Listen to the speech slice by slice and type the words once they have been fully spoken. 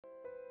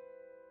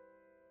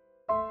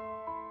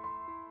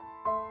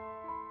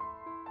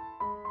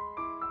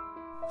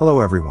Hello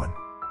everyone.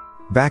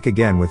 Back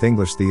again with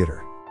English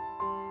Theater.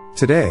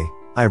 Today,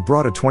 I have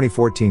brought a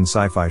 2014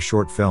 sci-fi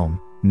short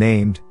film,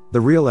 named, The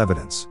Real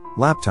Evidence,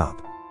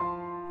 Laptop.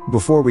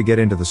 Before we get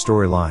into the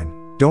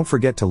storyline, don't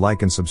forget to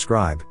like and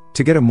subscribe,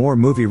 to get more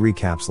movie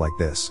recaps like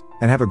this,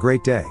 and have a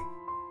great day.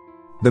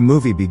 The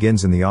movie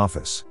begins in the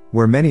office,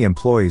 where many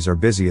employees are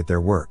busy at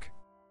their work.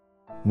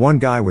 One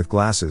guy with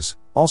glasses,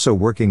 also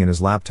working in his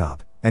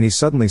laptop, and he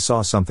suddenly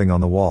saw something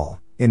on the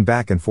wall, in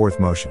back and forth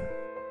motion.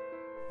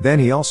 Then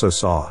he also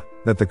saw,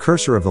 that the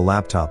cursor of the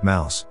laptop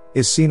mouse,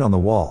 is seen on the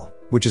wall,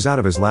 which is out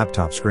of his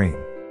laptop screen.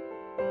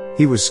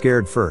 He was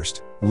scared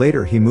first,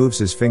 later he moves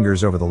his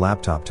fingers over the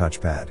laptop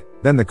touchpad,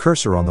 then the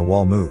cursor on the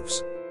wall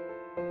moves.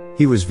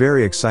 He was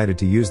very excited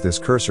to use this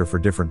cursor for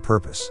different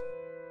purpose.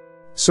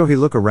 So he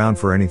look around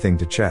for anything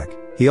to check,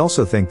 he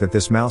also think that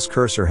this mouse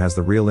cursor has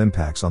the real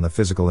impacts on the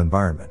physical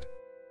environment.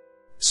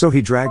 So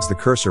he drags the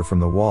cursor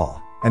from the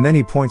wall, and then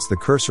he points the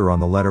cursor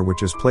on the letter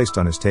which is placed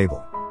on his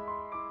table.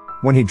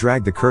 When he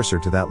dragged the cursor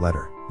to that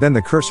letter, then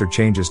the cursor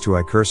changes to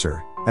I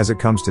cursor, as it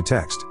comes to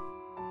text.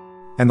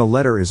 And the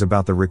letter is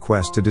about the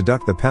request to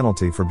deduct the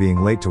penalty for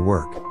being late to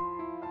work.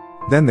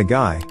 Then the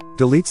guy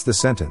deletes the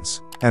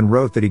sentence, and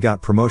wrote that he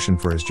got promotion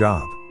for his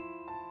job.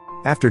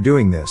 After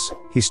doing this,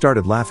 he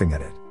started laughing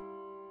at it.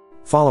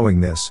 Following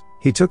this,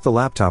 he took the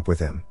laptop with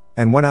him,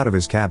 and went out of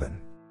his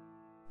cabin.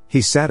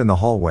 He sat in the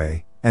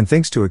hallway, and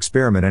thinks to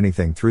experiment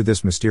anything through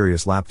this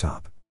mysterious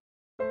laptop.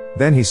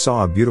 Then he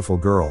saw a beautiful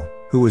girl,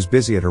 who was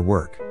busy at her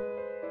work.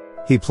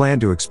 He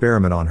planned to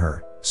experiment on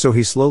her, so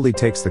he slowly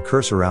takes the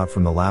cursor out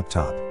from the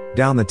laptop,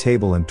 down the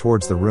table and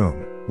towards the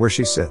room, where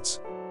she sits.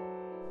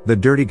 The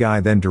dirty guy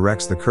then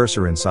directs the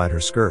cursor inside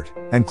her skirt,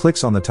 and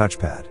clicks on the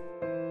touchpad.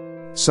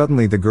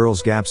 Suddenly the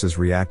girl's gaps is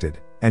reacted,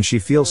 and she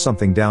feels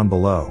something down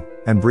below,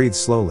 and breathes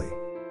slowly.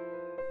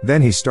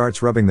 Then he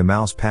starts rubbing the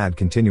mouse pad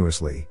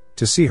continuously,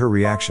 to see her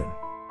reaction.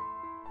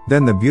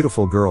 Then the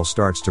beautiful girl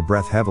starts to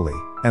breath heavily,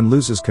 and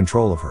loses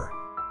control of her.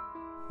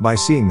 By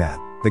seeing that,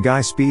 the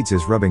guy speeds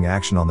his rubbing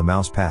action on the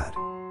mouse pad.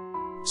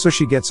 So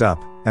she gets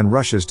up, and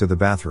rushes to the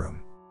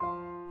bathroom.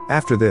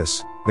 After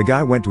this, the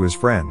guy went to his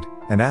friend,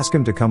 and asked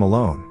him to come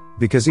alone,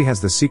 because he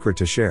has the secret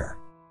to share.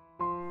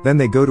 Then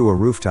they go to a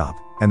rooftop,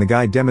 and the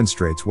guy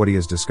demonstrates what he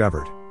has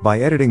discovered,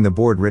 by editing the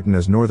board written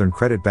as Northern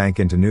Credit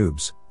Bank into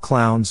noobs,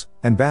 clowns,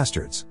 and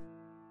bastards.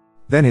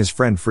 Then his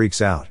friend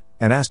freaks out,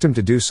 and asked him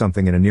to do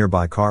something in a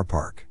nearby car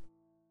park.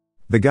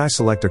 The guy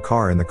select a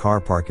car in the car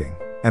parking,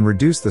 and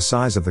reduce the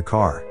size of the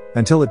car,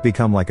 until it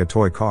become like a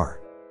toy car.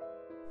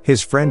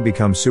 His friend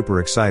becomes super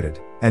excited,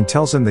 and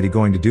tells him that he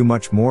going to do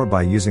much more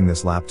by using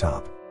this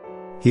laptop.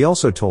 He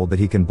also told that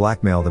he can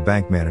blackmail the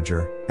bank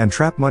manager, and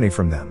trap money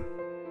from them.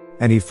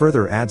 And he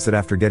further adds that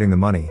after getting the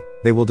money,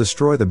 they will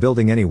destroy the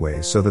building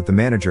anyway so that the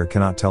manager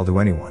cannot tell to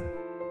anyone.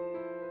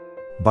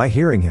 By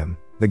hearing him,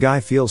 the guy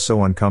feels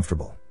so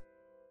uncomfortable.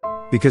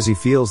 Because he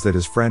feels that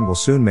his friend will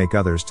soon make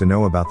others to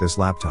know about this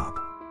laptop.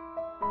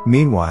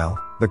 Meanwhile,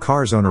 the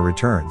car's owner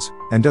returns,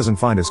 and doesn't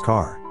find his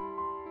car.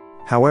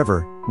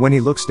 However, when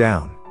he looks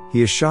down,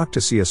 he is shocked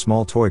to see a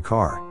small toy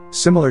car,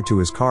 similar to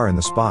his car in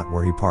the spot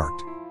where he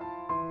parked.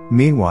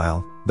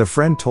 Meanwhile, the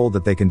friend told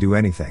that they can do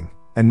anything,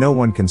 and no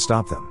one can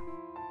stop them.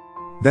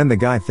 Then the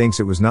guy thinks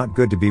it was not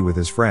good to be with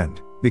his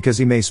friend, because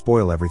he may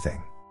spoil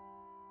everything.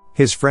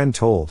 His friend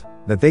told,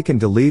 that they can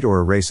delete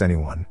or erase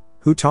anyone,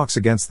 who talks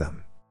against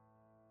them.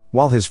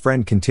 While his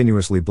friend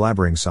continuously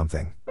blabbering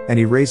something, and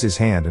he raised his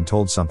hand and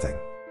told something.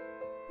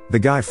 The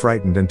guy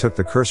frightened and took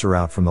the cursor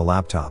out from the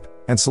laptop,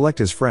 and select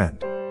his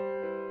friend.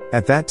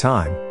 At that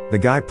time, the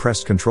guy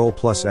pressed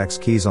Ctrl+X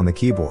keys on the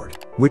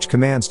keyboard, which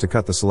commands to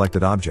cut the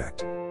selected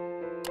object.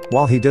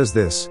 While he does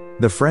this,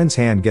 the friend's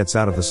hand gets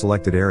out of the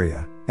selected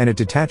area, and it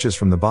detaches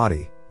from the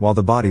body, while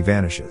the body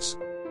vanishes.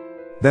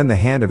 Then the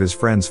hand of his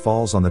friend's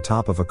falls on the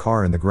top of a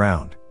car in the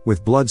ground,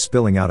 with blood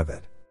spilling out of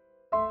it.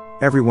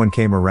 Everyone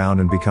came around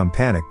and become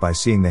panicked by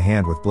seeing the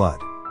hand with blood.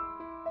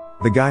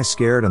 The guy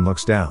scared and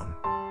looks down.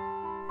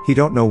 He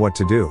don't know what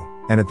to do,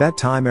 and at that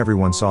time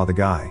everyone saw the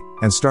guy,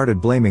 and started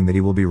blaming that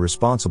he will be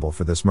responsible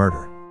for this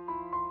murder.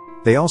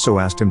 They also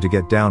asked him to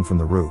get down from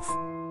the roof.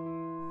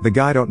 The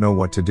guy don't know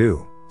what to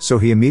do, so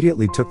he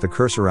immediately took the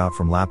cursor out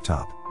from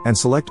laptop, and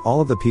select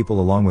all of the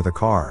people along with a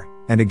car,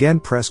 and again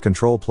press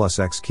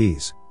Ctrl+X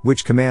keys,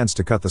 which commands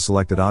to cut the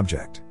selected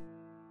object.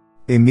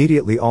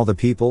 Immediately all the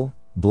people,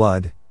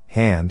 blood,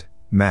 hand,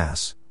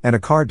 mass, and a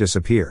car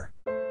disappear.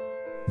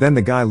 Then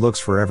the guy looks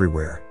for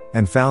everywhere,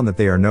 and found that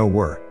they are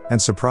nowhere,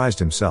 and surprised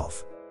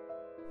himself.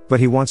 But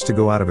he wants to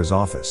go out of his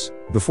office,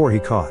 before he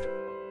caught.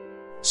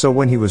 So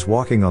when he was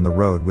walking on the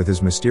road with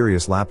his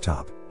mysterious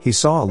laptop, he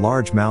saw a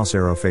large mouse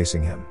arrow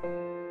facing him.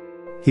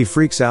 He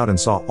freaks out and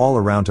saw all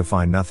around to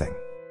find nothing.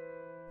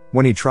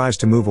 When he tries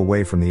to move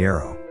away from the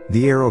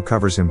arrow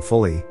covers him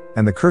fully,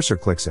 and the cursor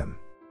clicks him.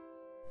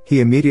 He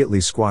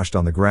immediately squashed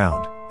on the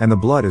ground, and the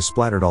blood is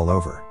splattered all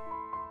over.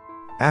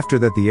 After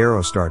that the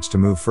arrow starts to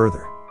move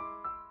further.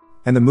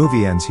 And the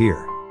movie ends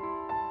here.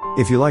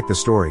 If you like the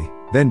story,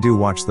 then do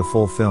watch the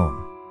full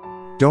film.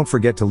 Don't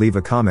forget to leave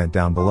a comment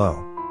down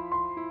below.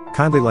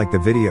 Kindly like the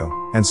video,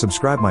 and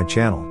subscribe my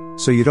channel,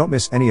 so you don't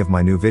miss any of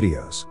my new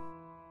videos.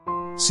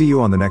 See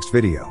you on the next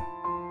video.